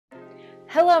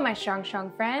Hello my strong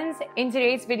friends. In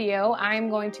today's video, I'm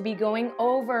going to be going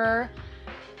over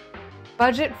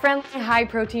budget-friendly,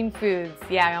 high-protein foods.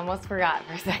 Yeah, I almost forgot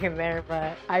for a second there,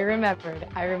 but I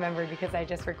remembered because I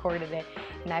just recorded it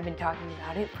and I've been talking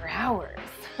about it for hours.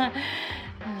 I'm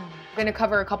gonna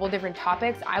cover a couple different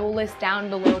topics. I will list down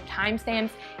below timestamps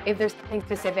if there's something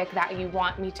specific that you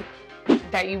want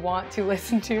to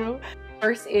listen to.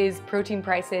 First is protein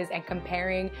prices and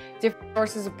comparing different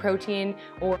sources of protein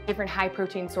or different high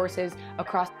protein sources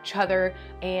across each other,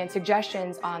 and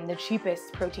suggestions on the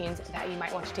cheapest proteins that you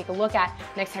might want to take a look at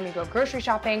next time you go grocery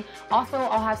shopping. Also,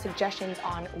 I'll have suggestions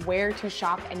on where to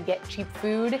shop and get cheap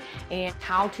food and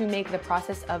how to make the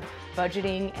process of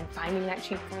budgeting and finding that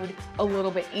cheap food a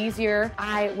little bit easier.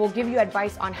 I will give you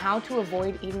advice on how to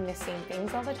avoid eating the same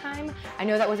things all the time. I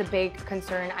know that was a big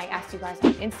concern. I asked you guys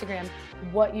on Instagram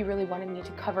what you really wanted me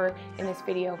to cover in this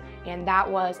video, and that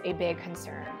was a big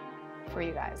concern for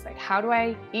you guys. Like, how do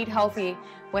I eat healthy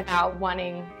without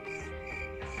wanting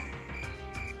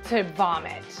to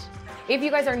vomit? If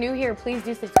you guys are new here, please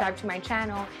do subscribe to my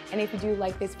channel, and if you do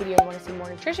like this video and want to see more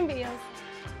nutrition videos,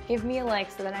 give me a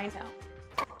like so that I know.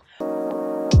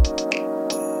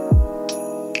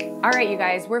 All right, you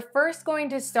guys, we're first going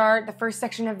to start, the first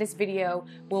section of this video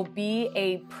will be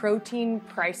a protein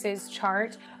prices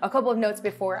chart. A couple of notes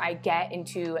before I get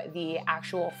into the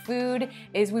actual food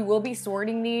is we will be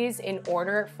sorting these in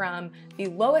order from the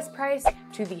lowest price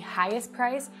to the highest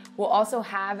price. We'll also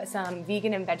have some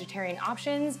vegan and vegetarian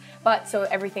options, but so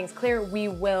everything's clear, we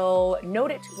will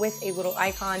note it with a little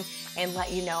icon and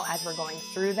let you know as we're going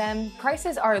through them.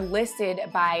 Prices are listed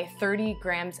by 30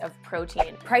 grams of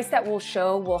protein. Price that will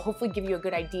show will hopefully give you a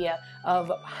good idea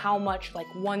of how much like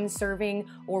one serving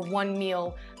or one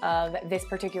meal of this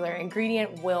particular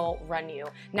ingredient will run you.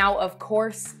 Now, of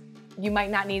course, you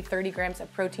might not need 30 grams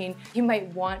of protein. You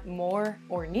might want more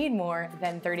or need more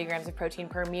than 30 grams of protein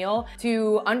per meal.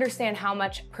 To understand how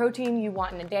much protein you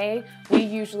want in a day, we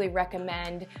usually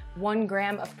recommend 1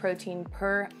 gram of protein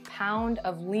per pound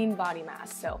of lean body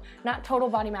mass. So not total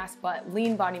body mass, but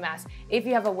lean body mass. If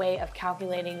you have a way of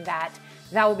calculating that,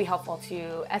 that will be helpful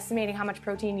to estimating how much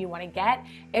protein you want to get,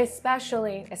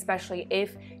 especially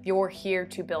if you're here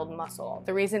to build muscle.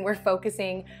 The reason we're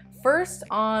focusing first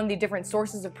on the different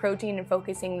sources of protein and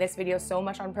focusing this video so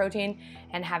much on protein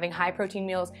and having high protein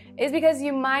meals is because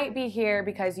you might be here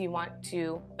because you want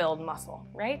to build muscle,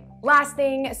 right? Last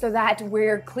thing, so that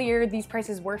we're clear, these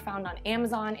prices were found on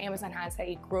Amazon. Amazon has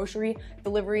a grocery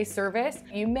delivery service.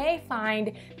 You may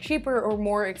find cheaper or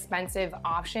more expensive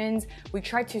options. We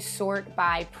try to sort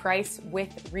by price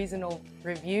with reasonable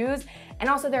reviews. And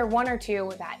also there are one or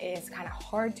two that is kind of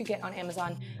hard to get on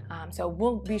Amazon. So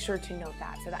we'll be sure to note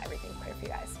that so that everything's clear for you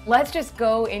guys. Let's just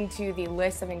go into the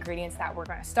list of ingredients that we're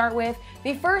gonna start with.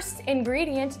 The first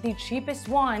ingredient, the cheapest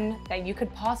one that you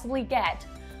could possibly get,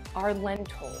 are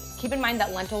lentils. Keep in mind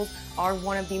that lentils are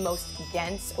one of the most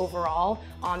dense overall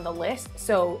on the list.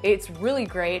 So it's really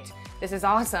great. This is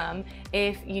awesome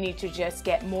if you need to just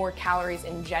get more calories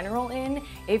in general in.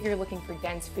 If you're looking for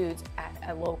dense foods at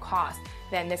a low cost,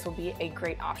 then this will be a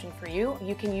great option for you.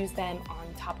 You can use them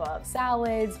on top of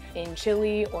salads, in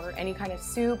chili, or any kind of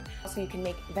soup. So you can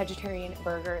make vegetarian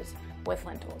burgers with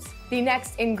lentils. The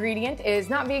next ingredient is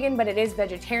not vegan, but it is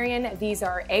vegetarian. These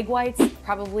are egg whites,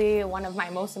 probably one of my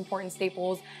most important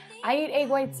staples. I eat egg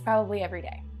whites probably every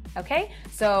day. Okay,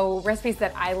 so recipes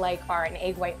that I like are an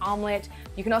egg white omelet.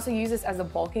 You can also use this as a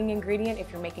bulking ingredient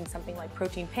if you're making something like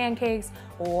protein pancakes,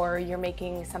 or you're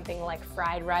making something like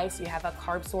fried rice. You have a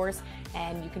carb source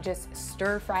and you can just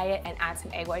stir fry it and add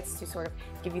some egg whites to sort of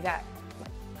give you that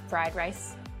like fried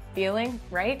rice feeling,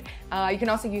 right? You can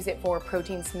also use it for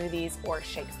protein smoothies or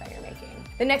shakes that you're making.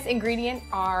 The next ingredient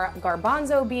are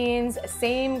garbanzo beans,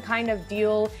 same kind of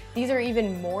deal. These are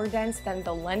even more dense than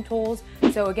the lentils.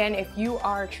 So again, if you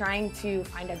are trying to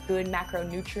find a good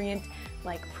macronutrient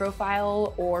like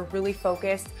profile or really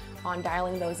focused on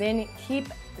dialing those in, keep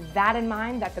that in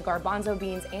mind, that the garbanzo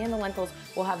beans and the lentils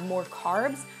will have more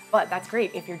carbs, but that's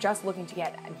great if you're just looking to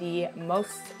get the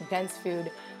most dense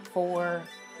food for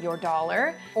your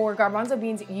dollar. For garbanzo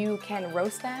beans, you can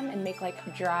roast them and make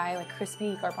like dry, like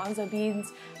crispy garbanzo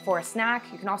beans for a snack.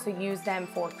 You can also use them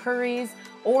for curries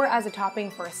or as a topping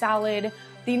for a salad.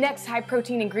 The next high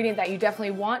protein ingredient that you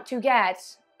definitely want to get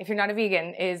if you're not a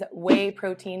vegan is whey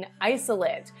protein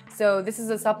isolate. So this is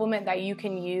a supplement that you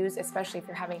can use, especially if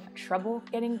you're having trouble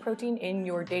getting protein in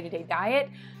your day-to-day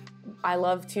diet. I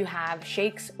love to have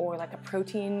shakes or like a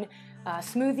protein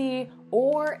smoothie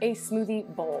or a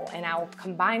smoothie bowl, and I'll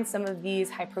combine some of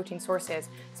these high protein sources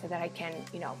so that I can,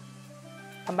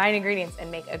 combine ingredients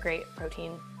and make a great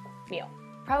protein meal.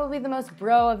 probably the most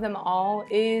bro of them all,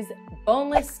 is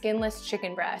boneless, skinless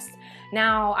chicken breast.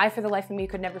 Now, I for the life of me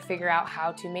could never figure out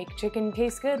how to make chicken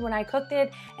taste good when I cooked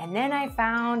it, and then I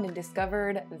found and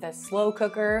discovered the slow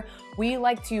cooker. We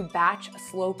like to batch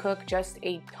slow cook just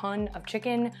a ton of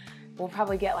chicken. We'll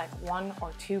probably get like 1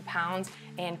 or 2 pounds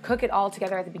and cook it all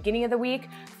together at the beginning of the week.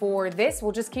 For this,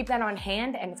 we'll just keep that on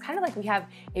hand, and it's kind of like we have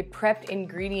a prepped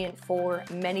ingredient for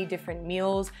many different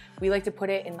meals. We like to put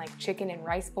it in like chicken and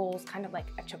rice bowls, kind of like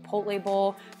a Chipotle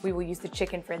bowl. We will use the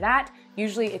chicken for that.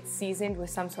 Usually it's seasoned with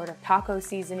some sort of taco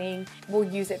seasoning. We'll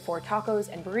use it for tacos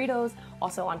and burritos,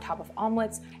 also on top of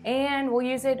omelets, and we'll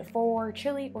use it for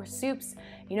chili or soups.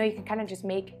 You know, you can kind of just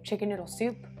make chicken noodle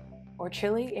soup or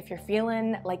chili if you're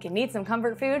feeling like you need some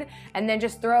comfort food, and then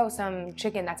just throw some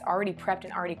chicken that's already prepped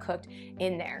and already cooked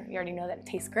in there. You already know that it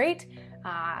tastes great.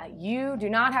 You do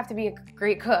not have to be a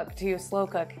great cook to slow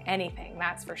cook anything,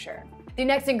 that's for sure. The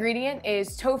next ingredient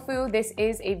is tofu. This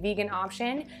is a vegan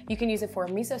option. You can use it for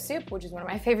miso soup, which is one of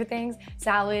my favorite things,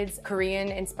 salads,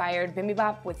 Korean-inspired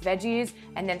bibimbap with veggies,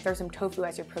 and then throw some tofu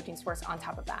as your protein source on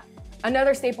top of that.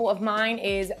 Another staple of mine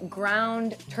is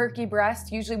ground turkey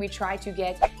breast. Usually we try to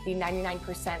get the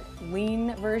 99%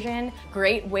 lean version.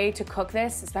 Great way to cook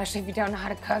this, especially if you don't know how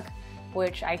to cook,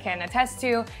 which I can attest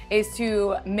to, is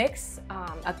to mix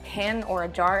a pan or a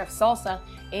jar of salsa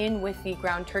in with the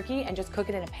ground turkey and just cook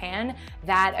it in a pan.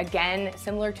 That, again,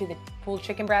 similar to the pulled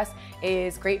chicken breast,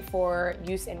 is great for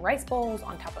use in rice bowls,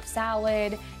 on top of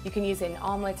salad. You can use it in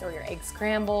omelets or your egg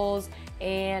scrambles,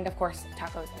 and of course,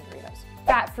 tacos and burritos.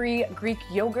 Fat-free Greek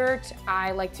yogurt,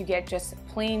 I like to get just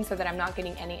plain so that I'm not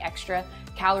getting any extra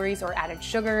calories or added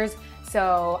sugars.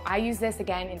 So I use this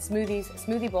again in smoothies,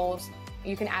 smoothie bowls.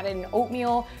 You can add it in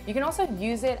oatmeal. You can also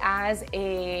use it as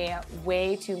a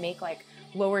way to make like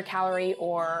lower calorie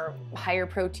or higher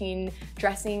protein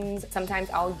dressings.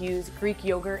 Sometimes I'll use Greek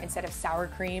yogurt instead of sour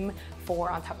cream for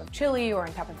on top of chili or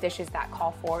on top of dishes that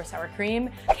call for sour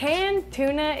cream. Canned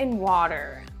tuna in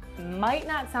water. Might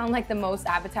not sound like the most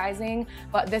appetizing,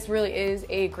 but this really is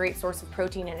a great source of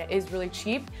protein and it is really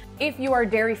cheap. If you are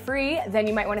dairy free, then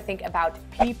you might want to think about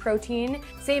pea protein.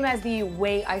 Same as the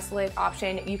whey isolate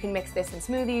option, you can mix this in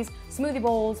smoothies, smoothie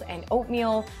bowls, and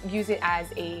oatmeal. Use it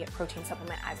as a protein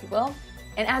supplement as you will.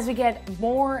 And as we get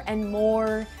more and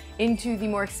more into the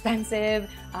more expensive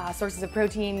sources of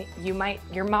protein,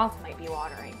 your mouth might be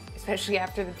watering, especially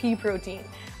after the pea protein.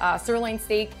 Sirloin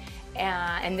steak,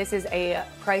 and this is a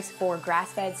price for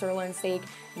grass-fed sirloin steak.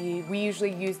 We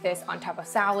usually use this on top of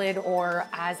salad or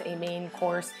as a main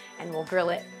course, and we'll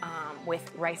grill it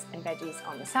with rice and veggies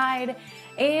on the side.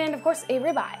 And of course, a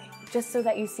ribeye, just so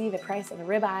that you see the price of a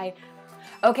ribeye.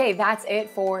 Okay, that's it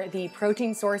for the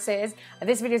protein sources.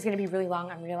 This video is going to be really long,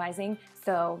 I'm realizing,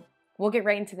 so we'll get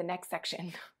right into the next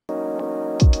section.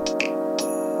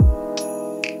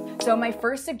 So my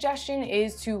first suggestion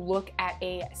is to look at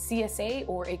a CSA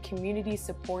or a community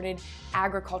supported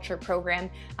agriculture program.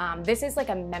 This is like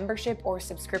a membership or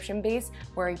subscription base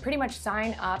where you pretty much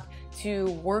sign up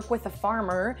to work with a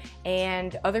farmer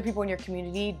and other people in your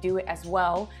community do it as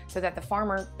well, so that the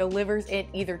farmer delivers it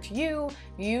either to you.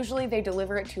 Usually they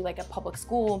deliver it to like a public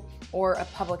school or a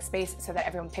public space so that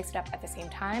everyone picks it up at the same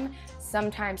time.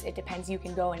 Sometimes it depends, you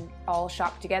can go and all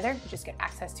shop together, you just get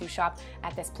access to shop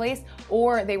at this place,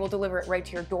 or they will deliver it right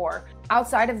to your door.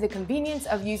 Outside of the convenience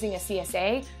of using a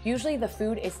CSA, usually the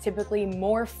food is typically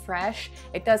more fresh.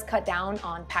 It does cut down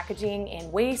on packaging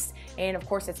and waste, and of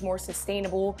course it's more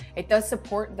sustainable. It does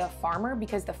support the farmer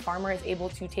because the farmer is able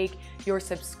to take your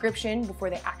subscription before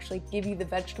they actually give you the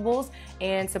vegetables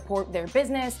and support their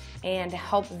business and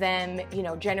help them, you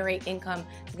know, generate income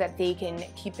so that they can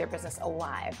keep their business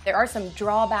alive. There are some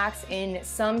drawbacks. In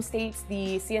some states,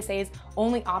 the CSAs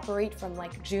only operate from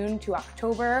like June to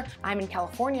October. I'm in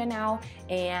California now,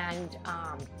 and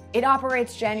it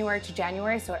operates January to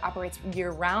January, so it operates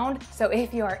year round. So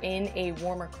if you are in a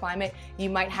warmer climate, you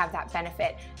might have that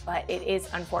benefit, but it is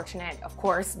unfortunate, of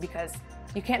course, because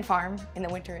you can't farm in the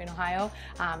winter in Ohio.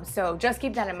 So just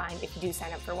keep that in mind if you do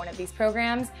sign up for one of these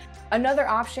programs. Another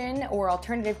option or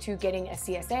alternative to getting a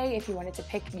CSA, if you wanted to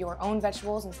pick your own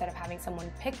vegetables instead of having someone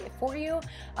pick it for you,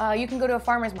 you can go to a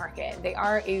farmer's market. They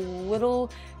are a little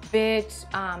bit,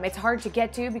 it's hard to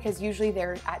get to because usually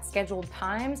they're at scheduled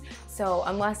times. So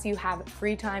unless you have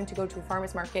free time to go to a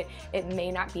farmer's market, it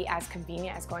may not be as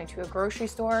convenient as going to a grocery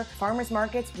store. Farmer's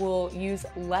markets will use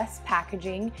less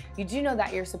packaging. You do know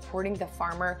that you're supporting the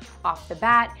farmer off the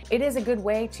bat. It is a good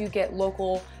way to get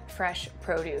local fresh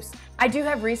produce. I do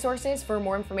have resources for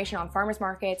more information on farmers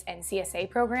markets and CSA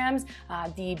programs.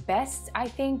 The best, I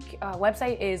think,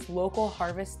 website is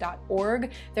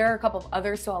localharvest.org. There are a couple of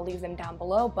others, so I'll leave them down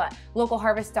below, but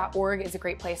localharvest.org is a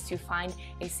great place to find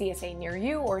a CSA near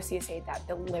you or a CSA that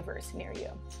delivers near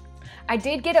you. I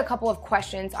did get a couple of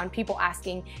questions on people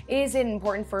asking, is it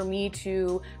important for me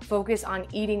to focus on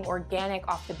eating organic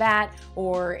off the bat?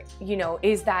 Or, you know,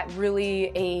 is that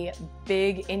really a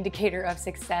big indicator of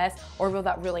success? Or will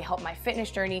that really help my fitness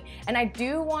journey? And I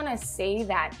do want to say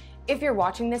that if you're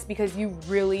watching this because you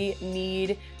really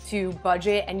need to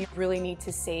budget and you really need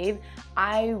to save,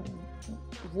 I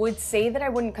would say that I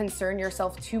wouldn't concern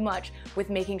yourself too much with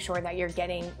making sure that you're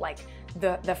getting like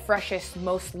the freshest,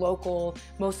 most local,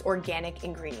 most organic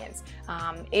ingredients.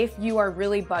 If you are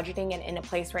really budgeting and in a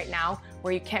place right now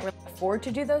where you can't really afford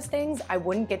to do those things, I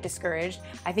wouldn't get discouraged.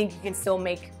 I think you can still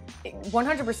make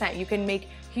 100%, you can make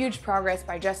huge progress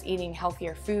by just eating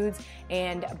healthier foods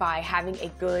and by having a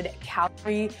good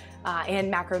calorie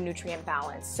and macronutrient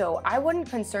balance. So I wouldn't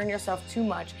concern yourself too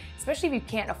much, especially if you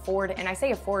can't afford, and I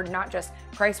say afford not just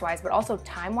price-wise, but also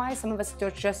time-wise. Some of us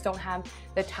just don't have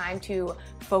the time to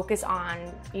focus on,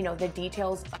 you know, the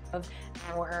details of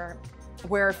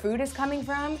where food is coming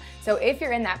from. So if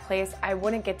you're in that place, I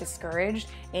wouldn't get discouraged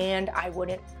and I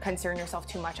wouldn't concern yourself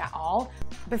too much at all.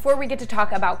 Before we get to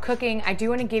talk about cooking, I do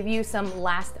want to give you some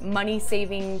last money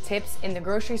saving tips in the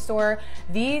grocery store.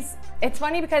 It's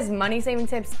funny because money saving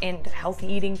tips and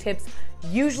healthy eating tips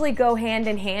usually go hand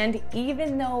in hand,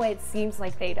 even though it seems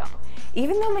like they don't.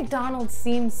 Even though McDonald's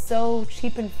seems so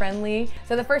cheap and friendly.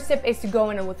 So the first tip is to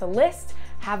go in with a list.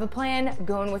 Have a plan,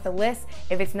 go in with a list.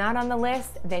 If it's not on the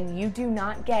list, then you do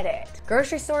not get it.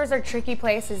 Grocery stores are tricky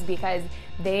places because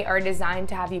they are designed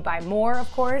to have you buy more,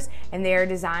 of course, and they are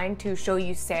designed to show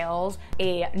you sales.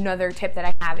 Another tip that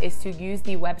I have is to use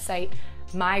the website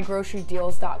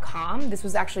mygrocerydeals.com. This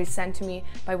was actually sent to me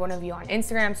by one of you on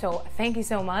Instagram, so thank you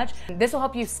so much. This will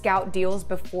help you scout deals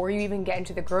before you even get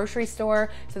into the grocery store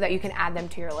so that you can add them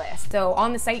to your list. So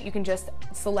on the site, you can just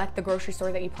select the grocery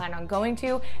store that you plan on going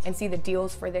to and see the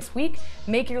deals for this week.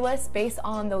 Make your list based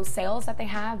on those sales that they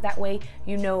have. That way,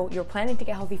 you know you're planning to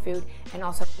get healthy food and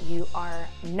also you are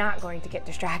not going to get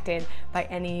distracted by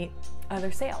any other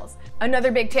sales.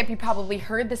 Another big tip, you probably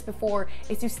heard this before,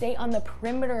 is to stay on the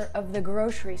perimeter of the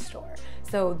grocery store.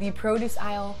 So the produce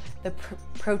aisle, the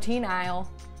protein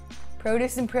aisle,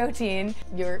 produce and protein,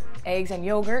 your eggs and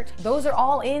yogurt, those are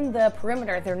all in the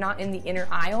perimeter. They're not in the inner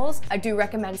aisles. I do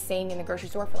recommend staying in the grocery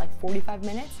store for like 45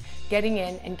 minutes, getting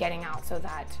in and getting out so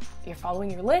that you're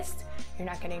following your list, you're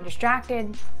not getting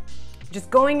distracted. Just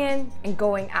going in and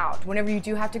going out. Whenever you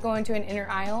do have to go into an inner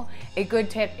aisle, a good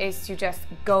tip is to just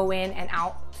go in and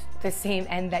out the same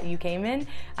end that you came in.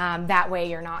 That way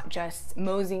you're not just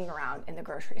moseying around in the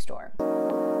grocery store.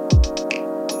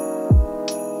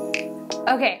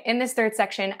 Okay, in this third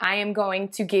section, I am going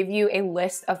to give you a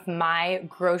list of my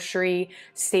grocery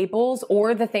staples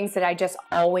or the things that I just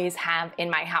always have in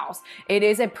my house. It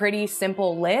is a pretty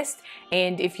simple list,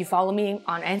 and if you follow me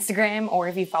on Instagram or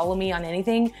if you follow me on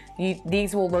anything,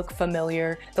 these will look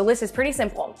familiar. The list is pretty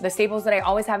simple. The staples that I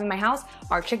always have in my house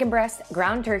are chicken breast,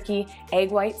 ground turkey,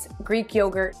 egg whites, Greek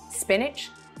yogurt,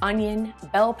 spinach, onion,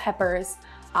 bell peppers,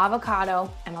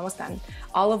 avocado, I'm almost done,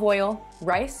 olive oil,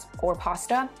 rice or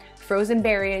pasta, frozen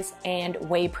berries, and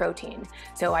whey protein.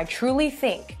 So I truly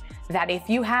think that if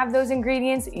you have those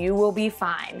ingredients, you will be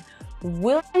fine.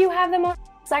 Will you have the most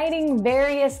exciting,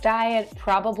 various diet?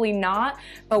 Probably not,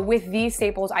 but with these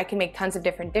staples, I can make tons of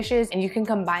different dishes and you can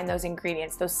combine those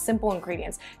ingredients, those simple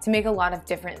ingredients, to make a lot of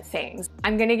different things.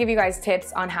 I'm gonna give you guys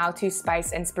tips on how to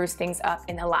spice and spruce things up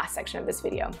in the last section of this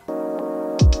video.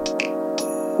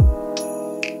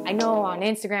 I know on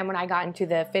Instagram, when I got into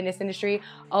the fitness industry,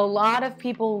 a lot of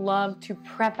people love to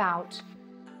prep out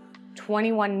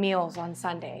 21 meals on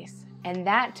Sundays. And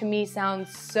that to me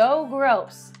sounds so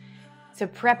gross, to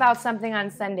prep out something on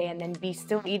Sunday and then be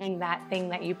still eating that thing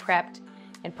that you prepped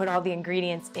and put all the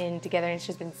ingredients in together and it's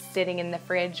just been sitting in the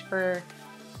fridge for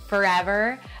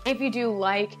forever. If you do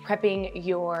like prepping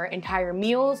your entire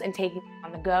meals and taking them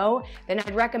on the go, then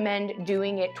I'd recommend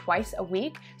doing it twice a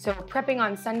week. So prepping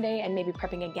on Sunday and maybe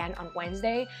prepping again on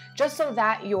Wednesday, just so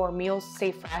that your meals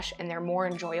stay fresh and they're more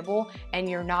enjoyable and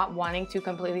you're not wanting to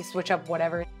completely switch up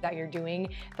whatever that you're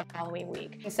doing the following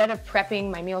week. Instead of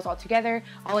prepping my meals all together,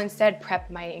 I'll instead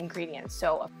prep my ingredients.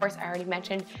 So of course, I already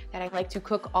mentioned that I like to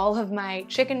cook all of my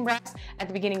chicken breasts at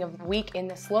the beginning of the week in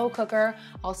the slow cooker.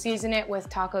 I'll season it with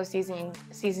taco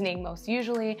seasoning most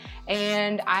usually,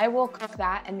 and I will cook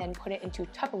that and then put it into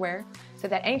Tupperware so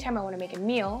that anytime I want to make a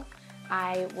meal,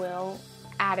 I will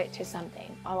add it to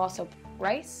something. I'll also put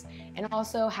rice and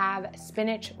also have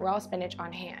spinach, raw spinach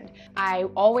on hand. I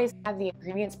always have the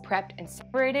ingredients prepped and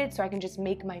separated so I can just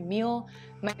make my meal,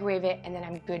 microwave it, and then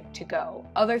I'm good to go.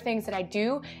 Other things that I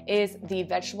do is the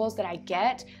vegetables that I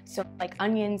get, so like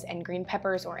onions and green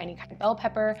peppers or any kind of bell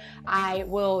pepper, I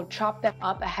will chop them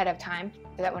up ahead of time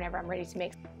so that whenever I'm ready to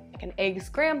make like an egg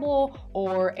scramble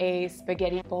or a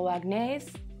spaghetti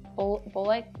bolognese,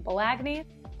 bolognese,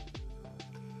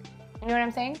 you know what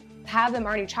I'm saying? Have them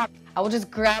already chopped. I will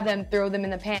just grab them, throw them in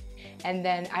the pan, and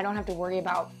then I don't have to worry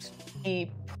about the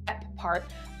prep part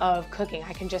of cooking.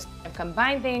 I can just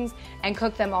combine things and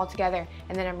cook them all together,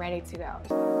 and then I'm ready to go.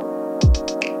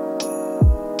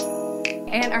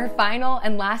 And our final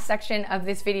and last section of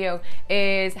this video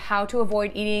is how to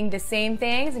avoid eating the same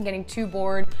things and getting too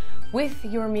bored with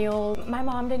your meal. My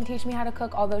mom didn't teach me how to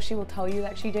cook, although she will tell you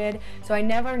that she did. So I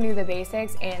never knew the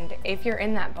basics, and if you're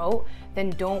in that boat, then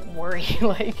don't worry.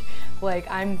 like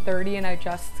I'm 30 and I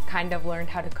just kind of learned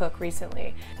how to cook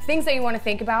recently. Things that you want to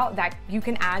think about that you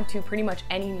can add to pretty much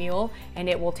any meal and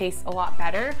it will taste a lot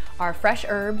better are fresh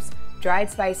herbs, dried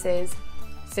spices,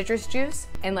 citrus juice,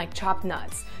 and like chopped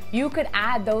nuts. You could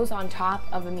add those on top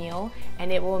of a meal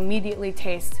and it will immediately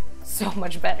taste so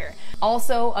much better.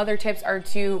 Also, other tips are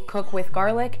to cook with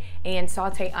garlic and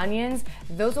saute onions.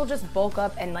 Those will just bulk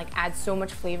up and like add so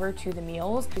much flavor to the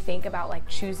meals. You think about like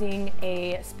choosing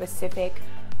a specific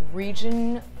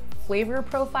region flavor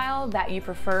profile that you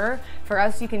prefer. For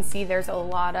us, you can see there's a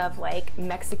lot of like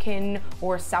Mexican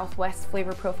or Southwest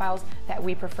flavor profiles that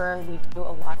we prefer. We do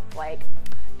a lot of like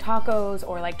tacos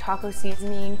or like taco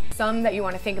seasoning. Some that you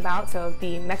want to think about, so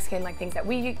the Mexican like things that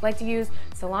we like to use: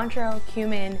 cilantro,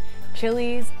 cumin,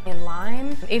 chilies, and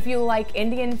lime. If you like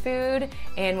Indian food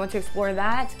and want to explore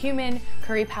that, cumin,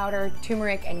 curry powder,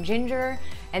 turmeric, and ginger.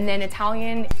 And then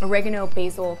Italian, oregano,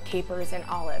 basil, capers, and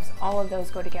olives. All of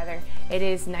those go together. It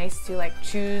is nice to like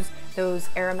choose those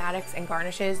aromatics and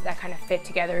garnishes that kind of fit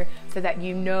together so that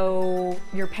you know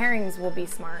your pairings will be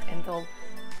smart and they'll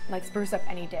like spruce up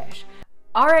any dish.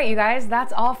 All right, you guys,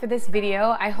 that's all for this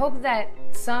video. I hope that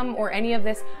some or any of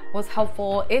this was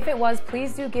helpful. If it was,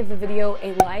 please do give the video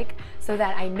a like so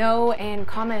that I know, and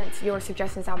comment your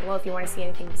suggestions down below if you want to see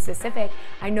anything specific.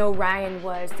 I know Ryan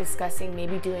was discussing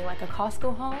maybe doing like a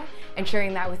Costco haul and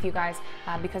sharing that with you guys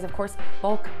because of course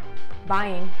bulk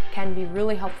buying can be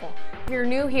really helpful. If you're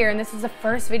new here and this is the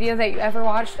first video that you ever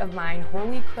watched of mine,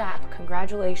 holy crap,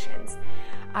 congratulations.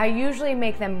 I usually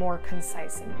make them more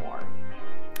concise and more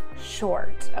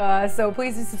short. So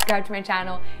please do subscribe to my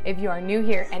channel if you are new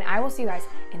here, and I will see you guys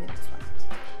in the next one.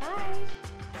 Bye.